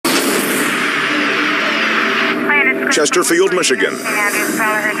Chesterfield, Michigan.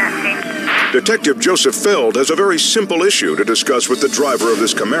 Detective Joseph Feld has a very simple issue to discuss with the driver of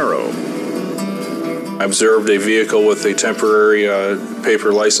this Camaro. I observed a vehicle with a temporary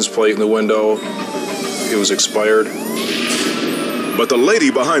paper license plate in the window. It was expired. But the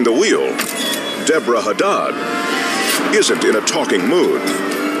lady behind the wheel, Deborah Haddad, isn't in a talking mood.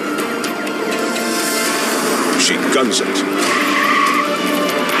 She guns it.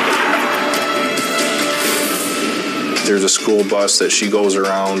 There's a school bus that she goes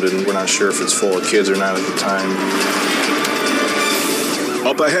around, and we're not sure if it's full of kids or not at the time.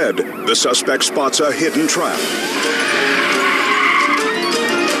 Up ahead, the suspect spots a hidden trap.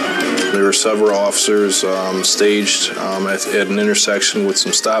 There were several officers staged at an intersection with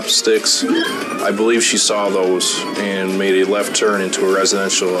some stop sticks. I believe she saw those and made a left turn into a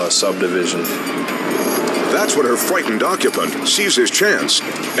residential subdivision. That's when her frightened occupant sees his chance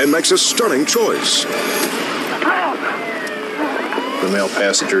and makes a stunning choice. The male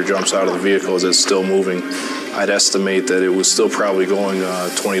passenger jumps out of the vehicle as it's still moving. I'd estimate that it was still probably going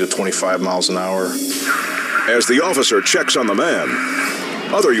 20 to 25 miles an hour. As the officer checks on the man,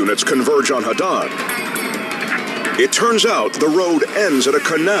 other units converge on Haddad. It turns out the road ends at a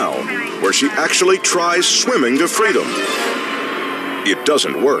canal where she actually tries swimming to freedom. It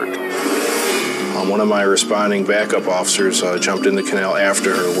doesn't work. One of my responding backup officers jumped in the canal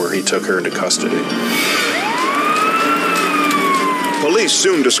after her, where he took her into custody. Police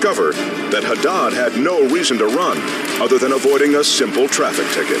soon discover that Haddad had no reason to run other than avoiding a simple traffic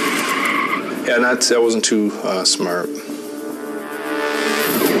ticket. Yeah, that wasn't too smart.